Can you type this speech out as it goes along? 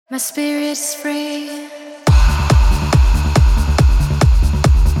My spirit's free.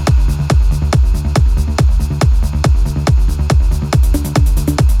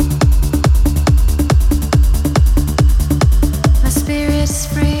 My spirit's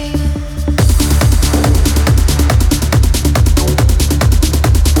free.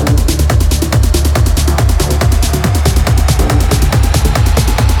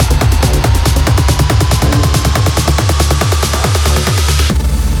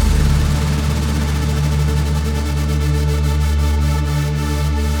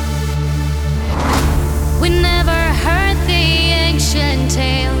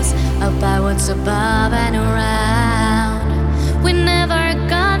 About what's above and around. We never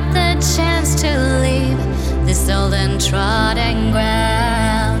got the chance to leave this old and trodden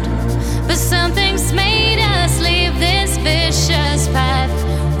ground. But something's made us leave this vicious path.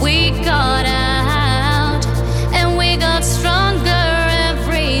 We got out and we got stronger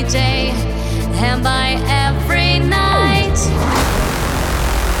every day and by every night.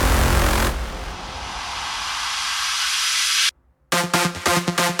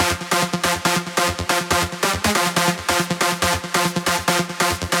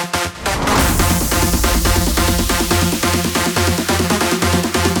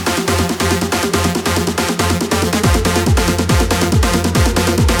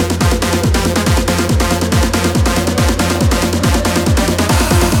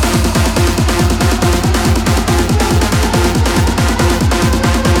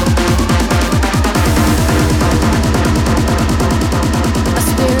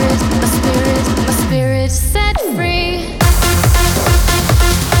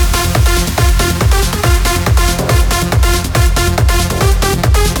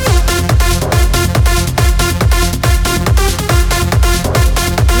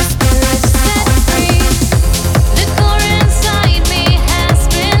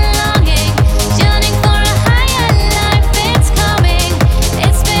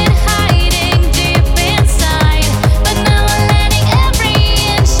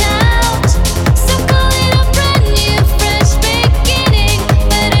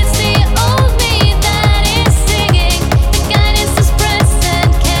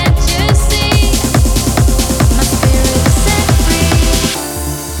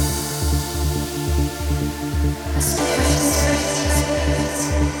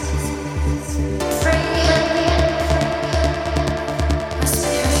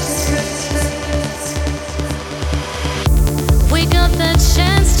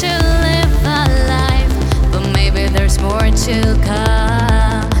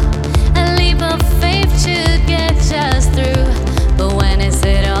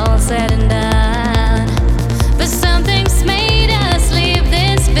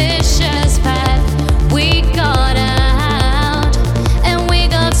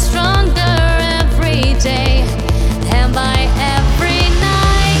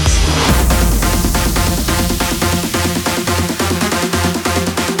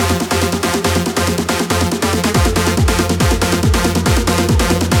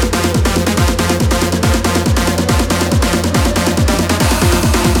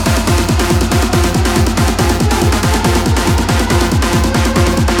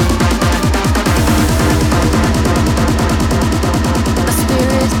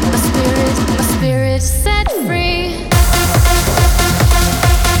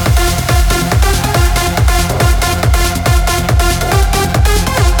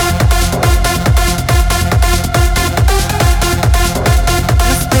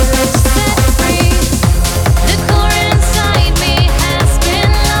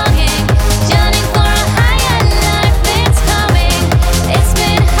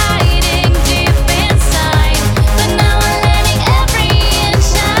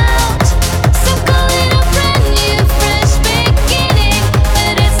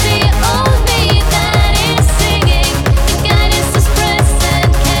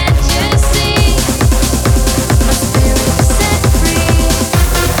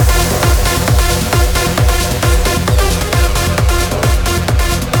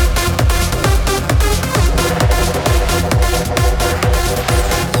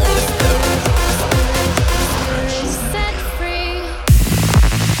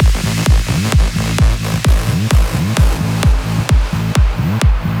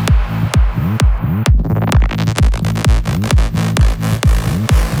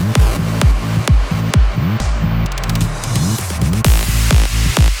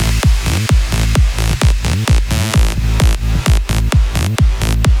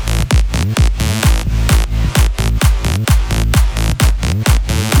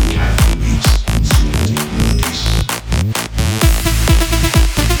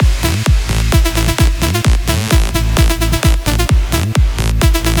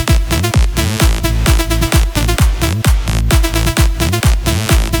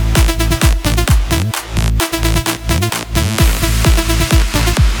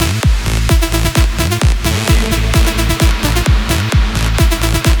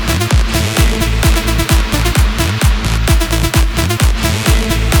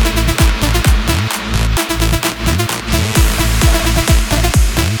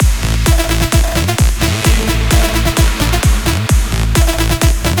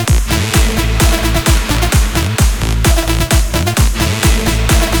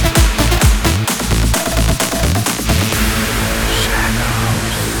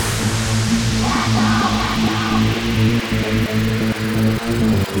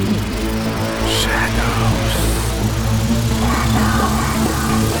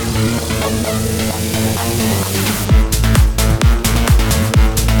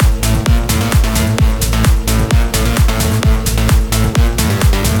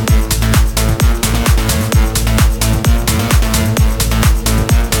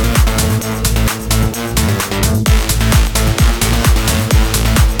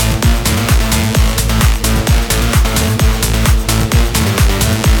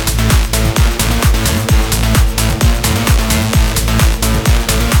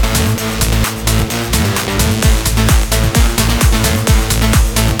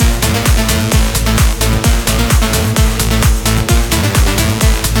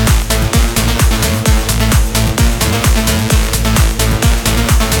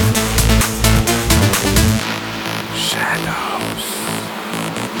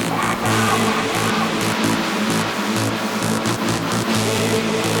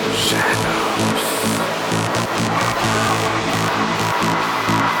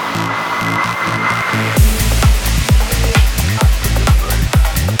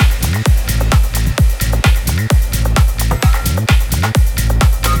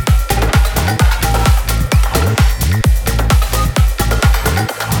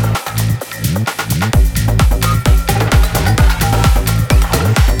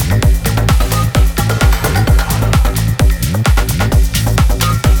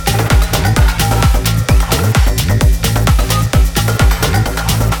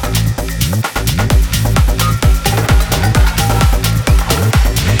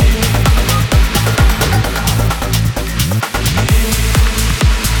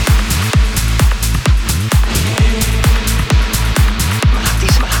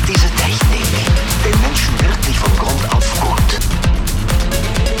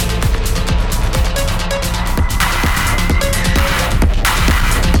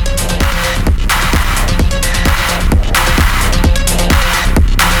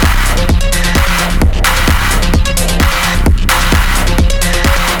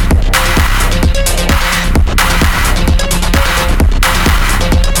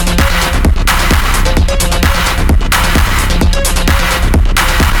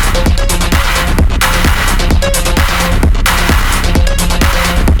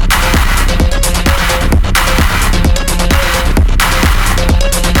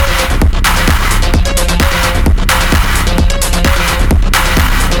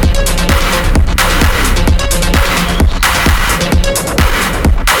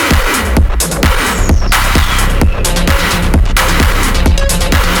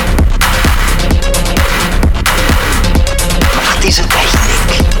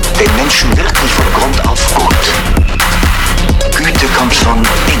 Menschen wirklich von Grund auf gut? Güte kommt von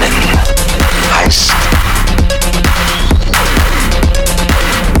innen, heißt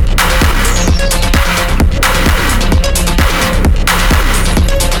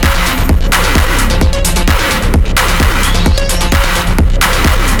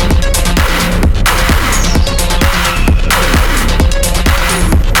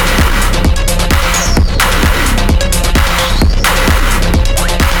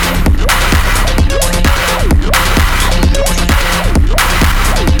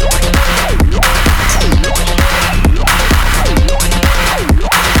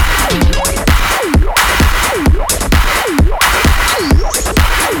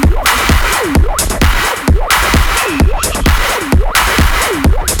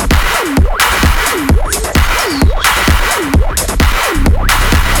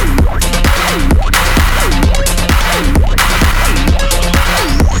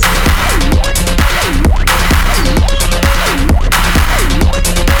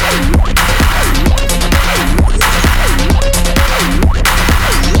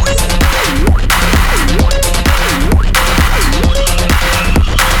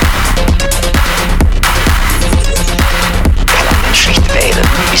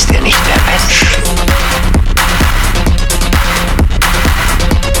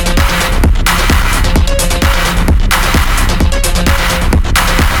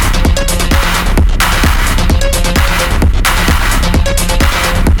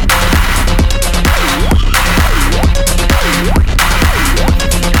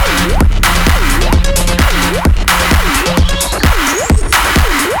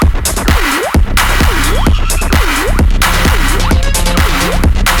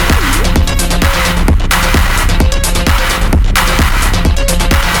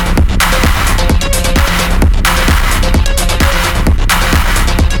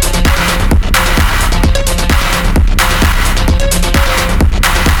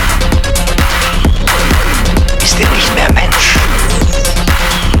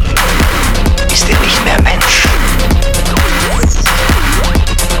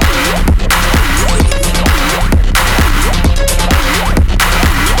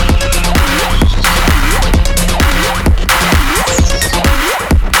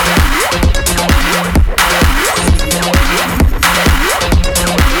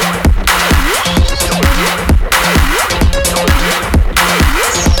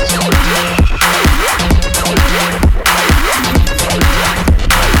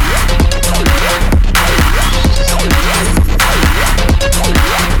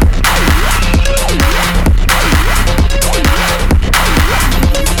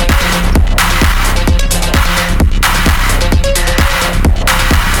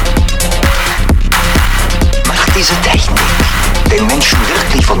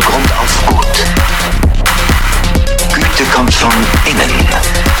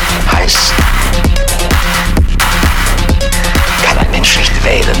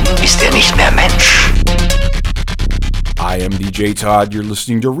DJ Todd, you're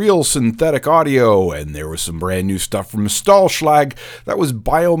listening to Real Synthetic Audio, and there was some brand new stuff from Stahlschlag. That was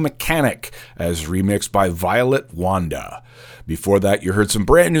Biomechanic, as remixed by Violet Wanda. Before that, you heard some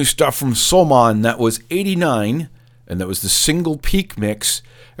brand new stuff from Solman. That was 89, and that was the single peak mix.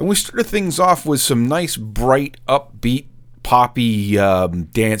 And we started things off with some nice, bright, upbeat, poppy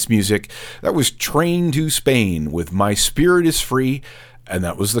dance music. That was Train to Spain with My Spirit is Free, and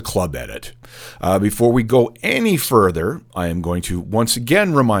that was the club edit. Before we go any further, I am going to once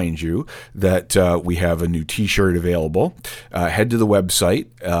again remind you that we have a new t-shirt available. Head to the website.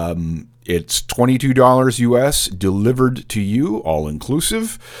 It's $22 US, delivered to you, all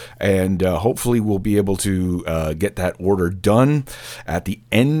inclusive, and hopefully we'll be able to get that order done at the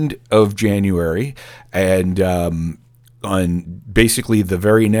end of January. And on basically the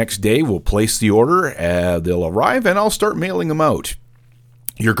very next day, we'll place the order. They'll arrive, and I'll start mailing them out.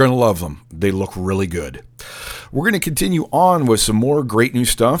 You're going to love them. They look really good. We're going to continue on with some more great new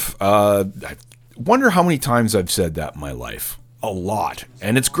stuff. I wonder how many times I've said that in my life. A lot.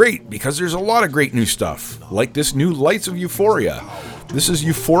 And it's great because there's a lot of great new stuff, like this new Lights of Euphoria. This is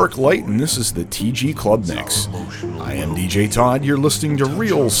Euphoric Light, and this is the TG Club Mix. I am DJ Todd. You're listening to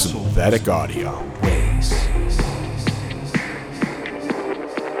Real Synthetic Audio.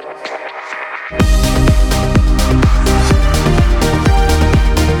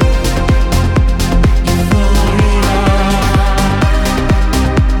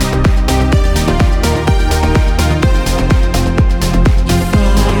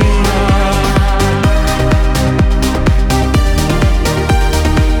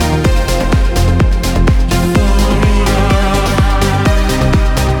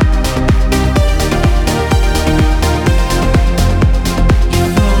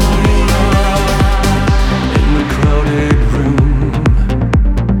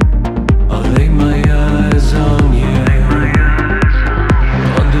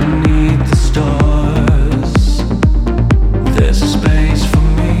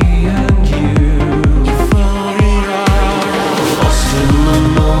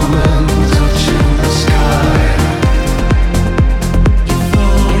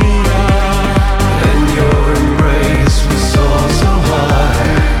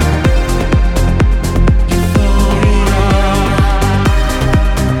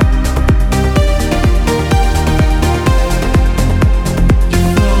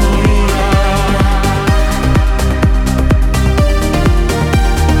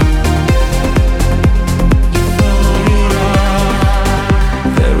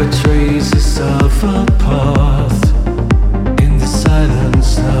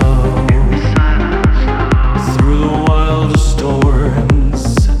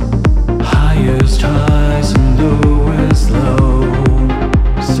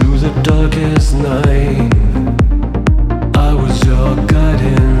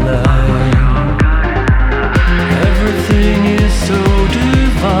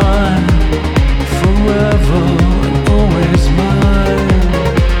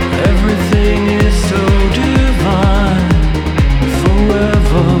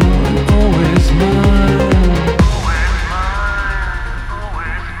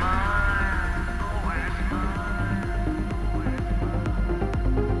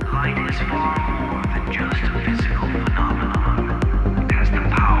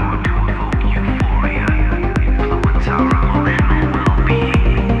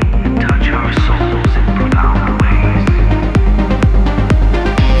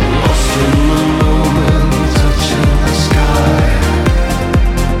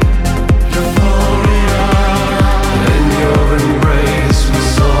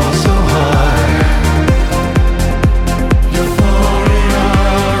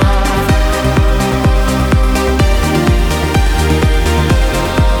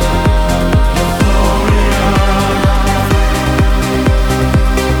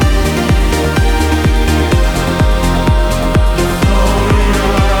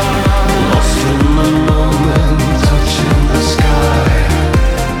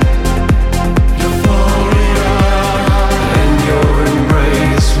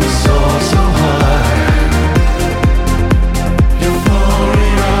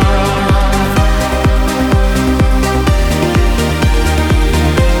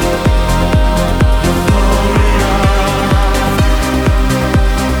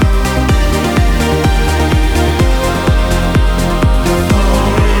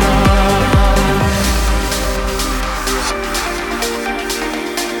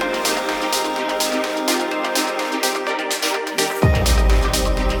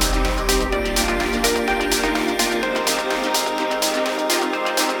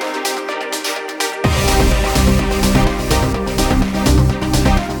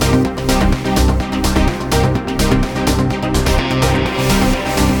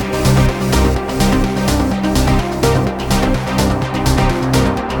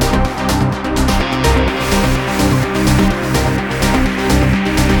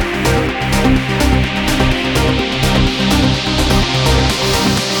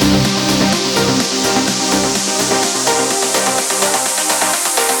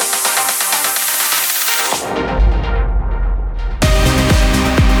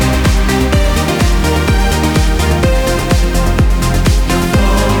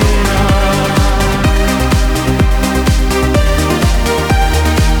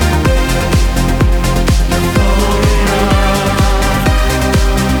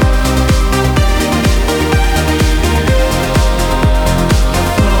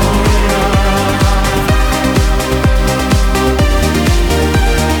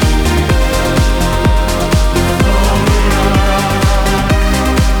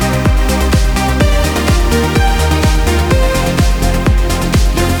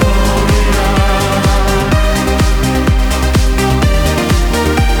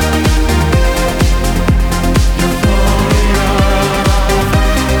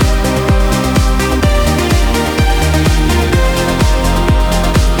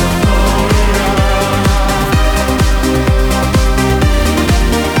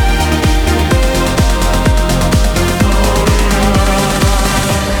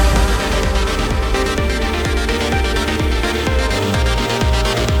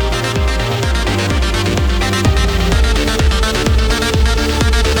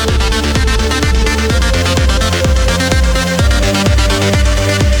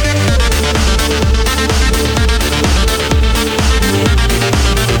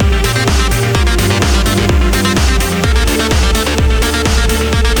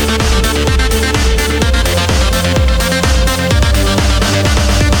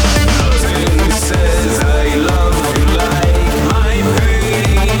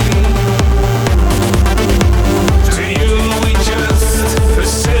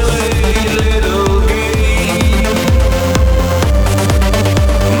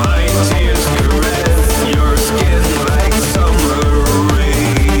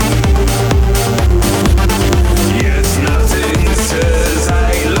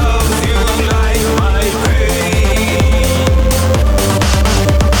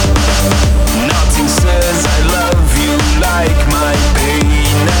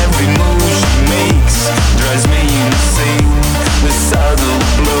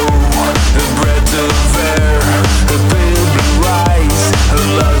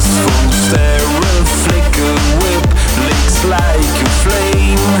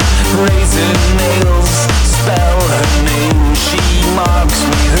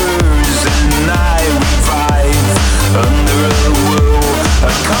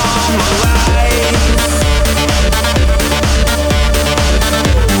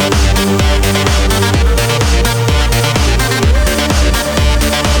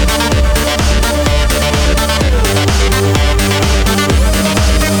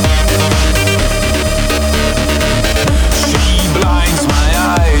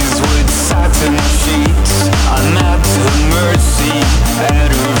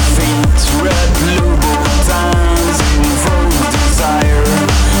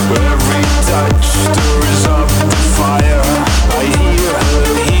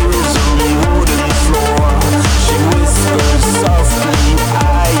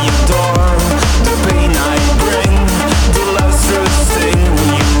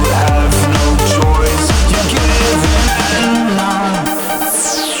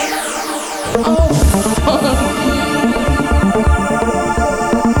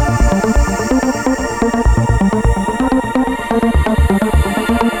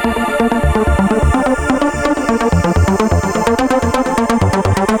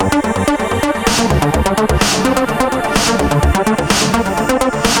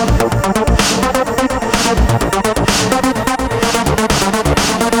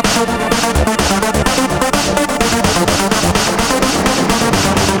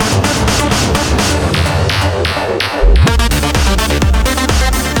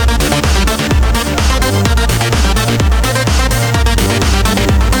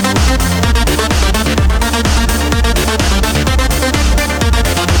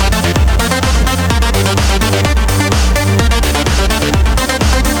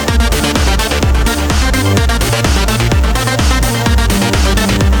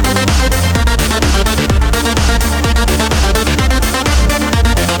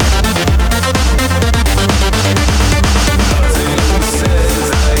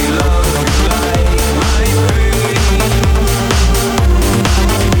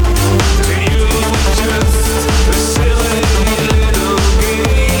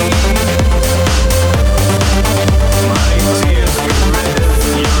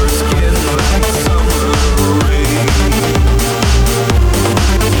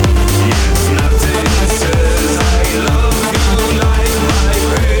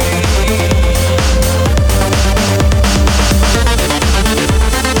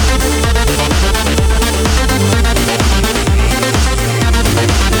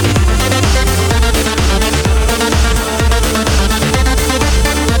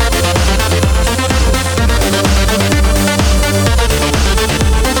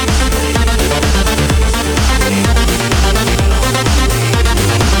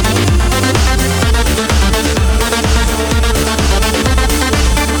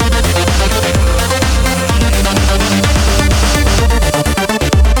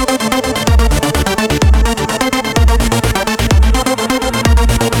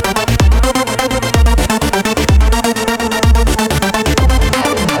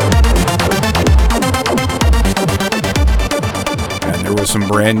 Some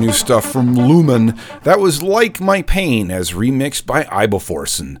brand new stuff from Lumen. That was Like My Pain, as remixed by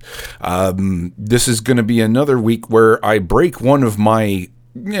Ibuforsen. This is going to be another week where I break one of my,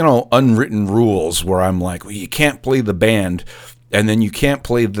 unwritten rules, where I'm like, well, you can't play the band, and then you can't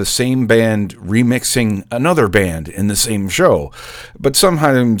play the same band remixing another band in the same show. But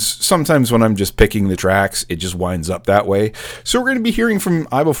sometimes when I'm just picking the tracks, it just winds up that way. So we're going to be hearing from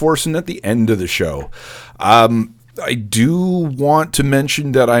Ibuforsen at the end of the show. I do want to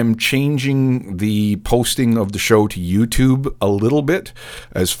mention that I'm changing the posting of the show to YouTube a little bit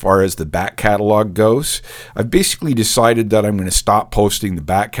as far as the back catalog goes. I've basically decided that I'm going to stop posting the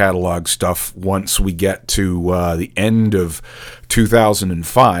back catalog stuff once we get to the end of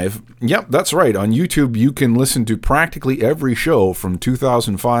 2005. Yep, that's right. On YouTube, you can listen to practically every show from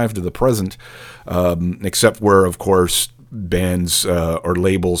 2005 to the present, except where, of course, bands or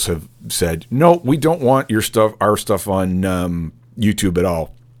labels have said, no, we don't want our stuff on YouTube at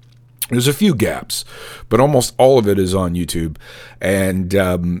all. There's a few gaps, but almost all of it is on YouTube. And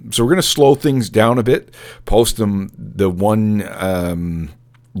so we're going to slow things down a bit, post the one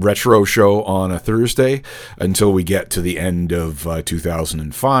retro show on a Thursday until we get to the end of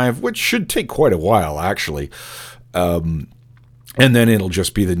 2005, which should take quite a while, actually. And then it'll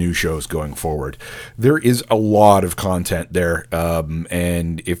just be the new shows going forward. There is a lot of content there.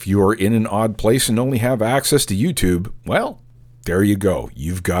 And if you're in an odd place and only have access to YouTube, well, there you go.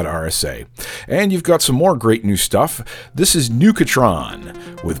 You've got RSA. And you've got some more great new stuff. This is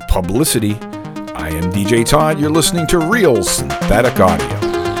Nukatron with Publicity. I am DJ Todd. You're listening to Real Synthetic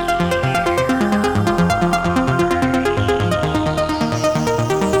Audio.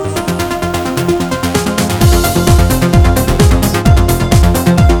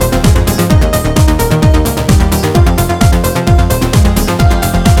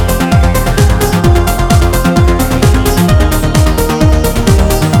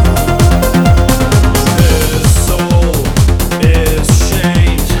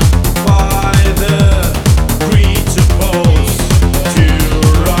 To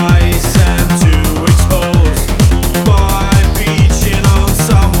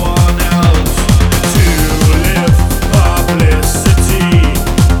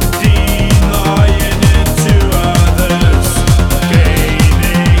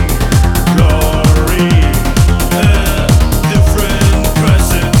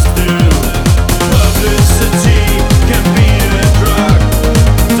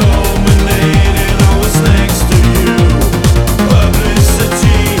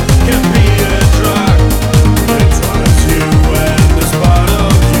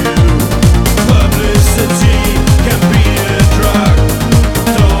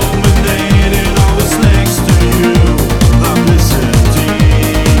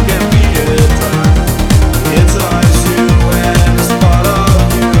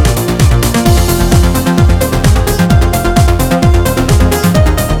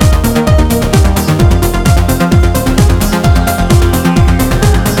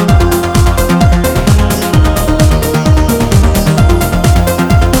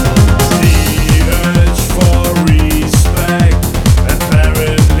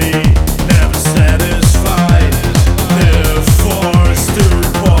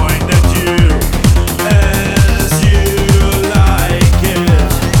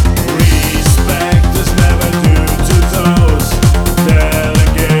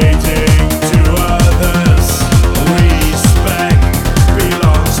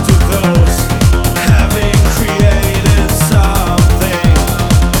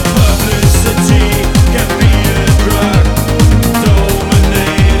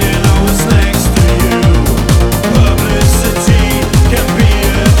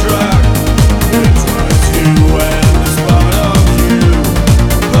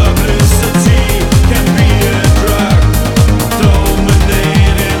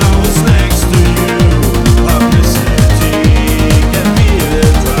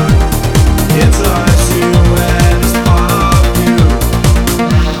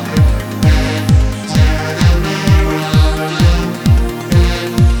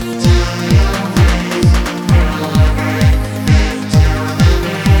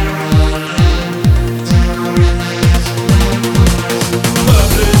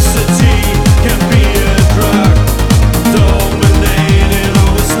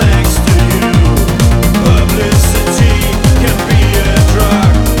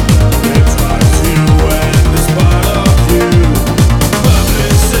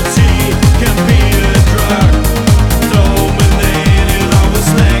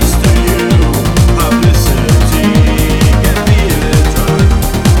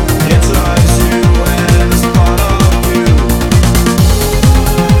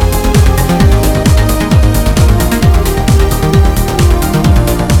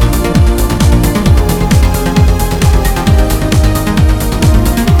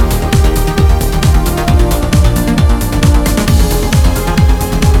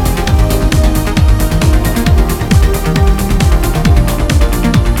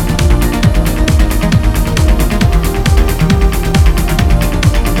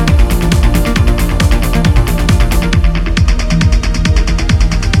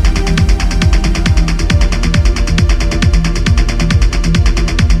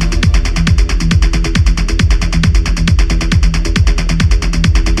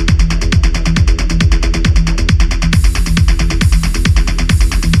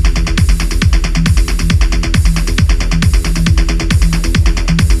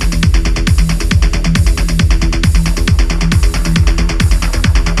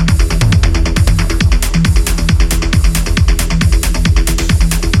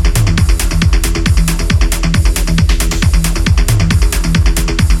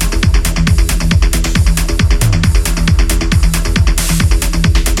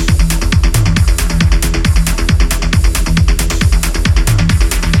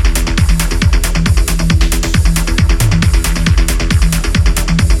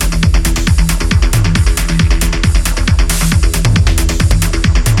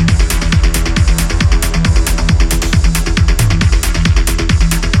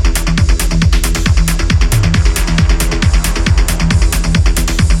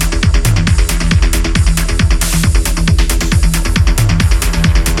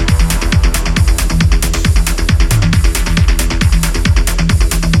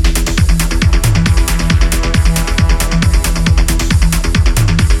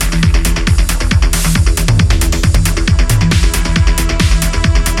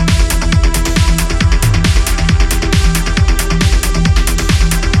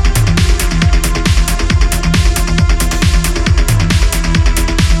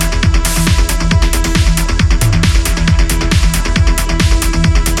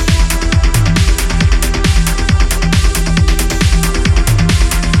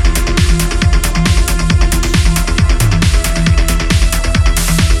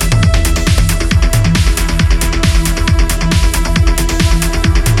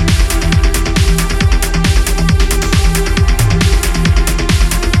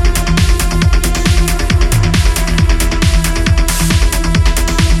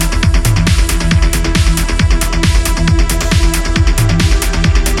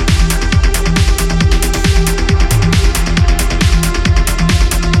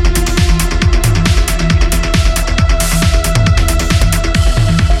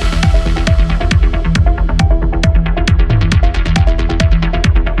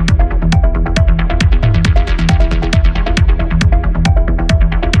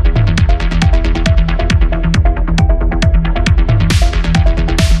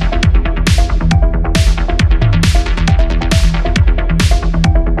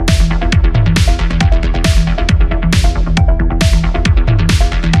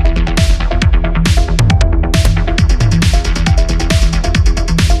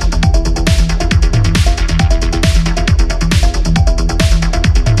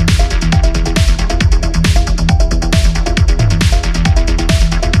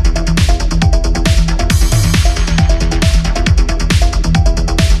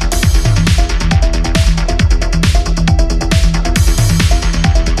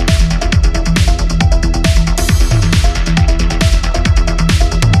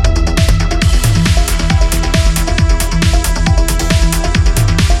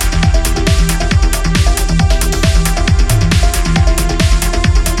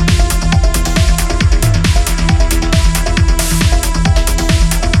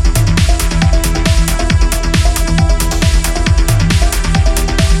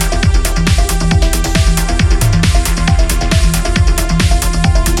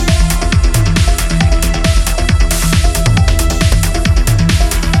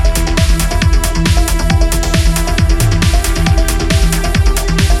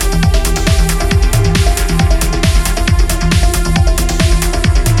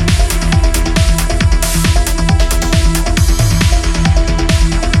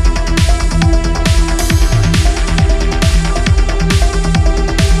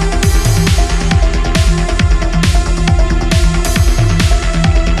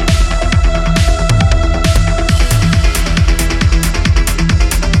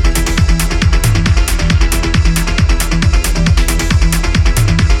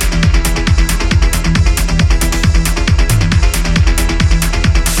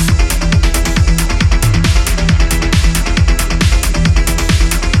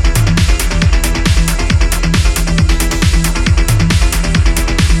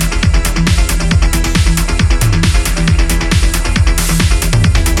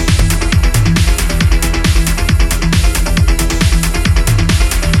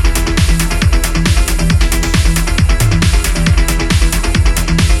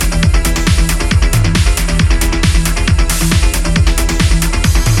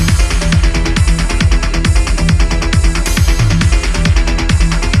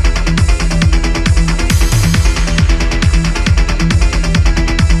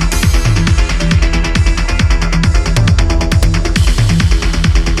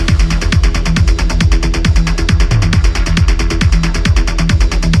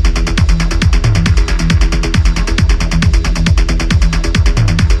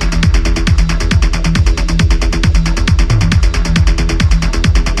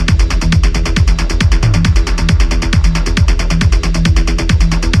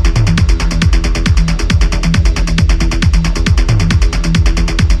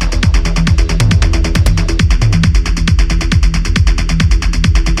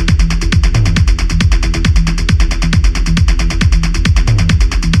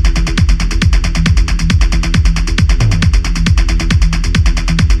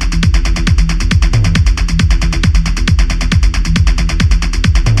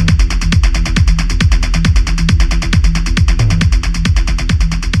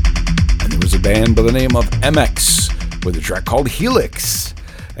band by the name of MX with a track called Helix.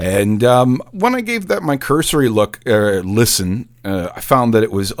 And when I gave that my cursory listen, I found that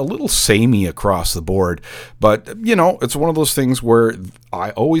it was a little samey across the board. But, it's one of those things where I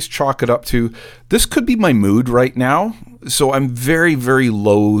always chalk it up to, this could be my mood right now. So I'm very, very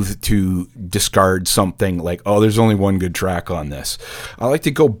loath to discard something like, oh, there's only one good track on this. I like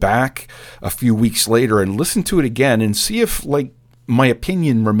to go back a few weeks later and listen to it again and see if, my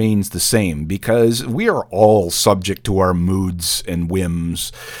opinion remains the same, because we are all subject to our moods and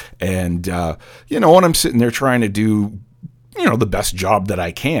whims. And, when I'm sitting there trying to do, the best job that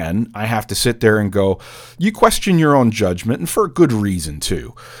I can, I have to sit there and go, you question your own judgment, and for a good reason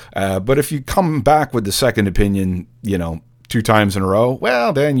too. But if you come back with the second opinion, 2 times in a row,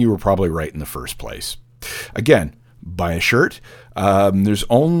 well, then you were probably right in the first place. Again, buy a shirt. There's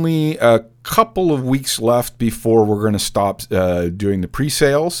only a couple of weeks left before we're going to stop doing the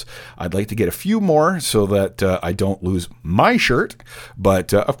pre-sales. I'd like to get a few more so that I don't lose my shirt.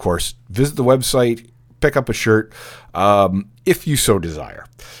 But, of course, visit the website, pick up a shirt if you so desire.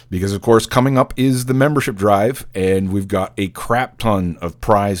 Because, of course, coming up is the membership drive, and we've got a crap ton of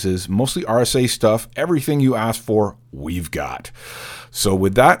prizes, mostly RSA stuff. Everything you asked for, we've got. So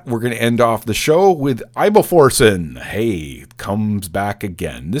with that, we're going to end off the show with Ibuprofen. Hey, comes back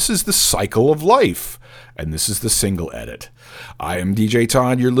again. This is the cycle of life, and this is the single edit. I am DJ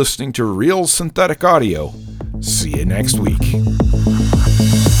Todd. You're listening to Real Synthetic Audio. See you next week.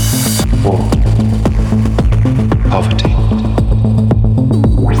 War, poverty,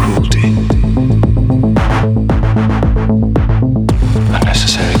 cruelty,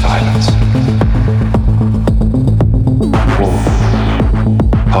 unnecessary violence. War,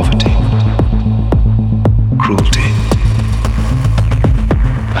 poverty, cruelty,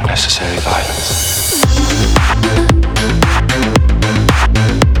 unnecessary violence.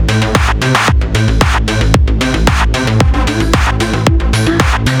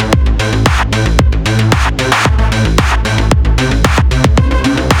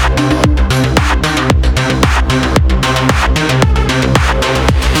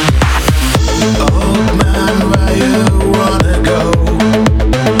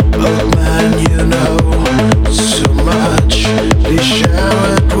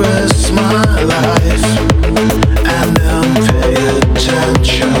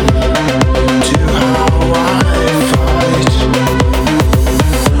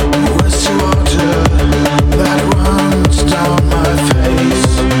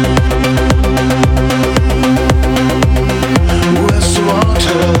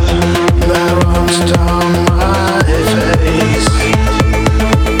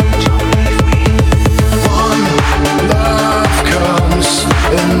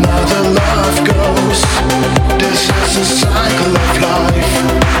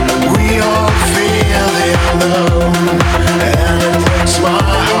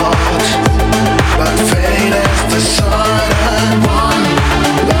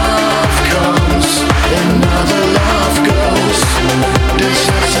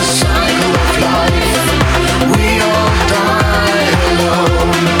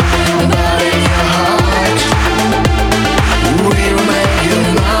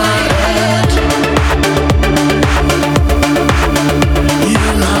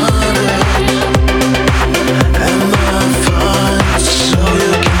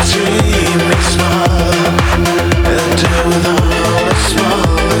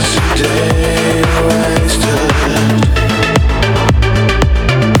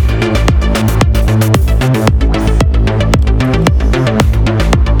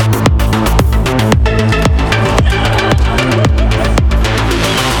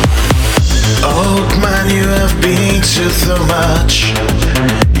 So much,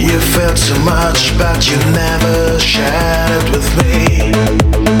 you felt so much, but you never shared it with me.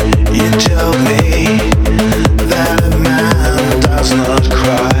 You told me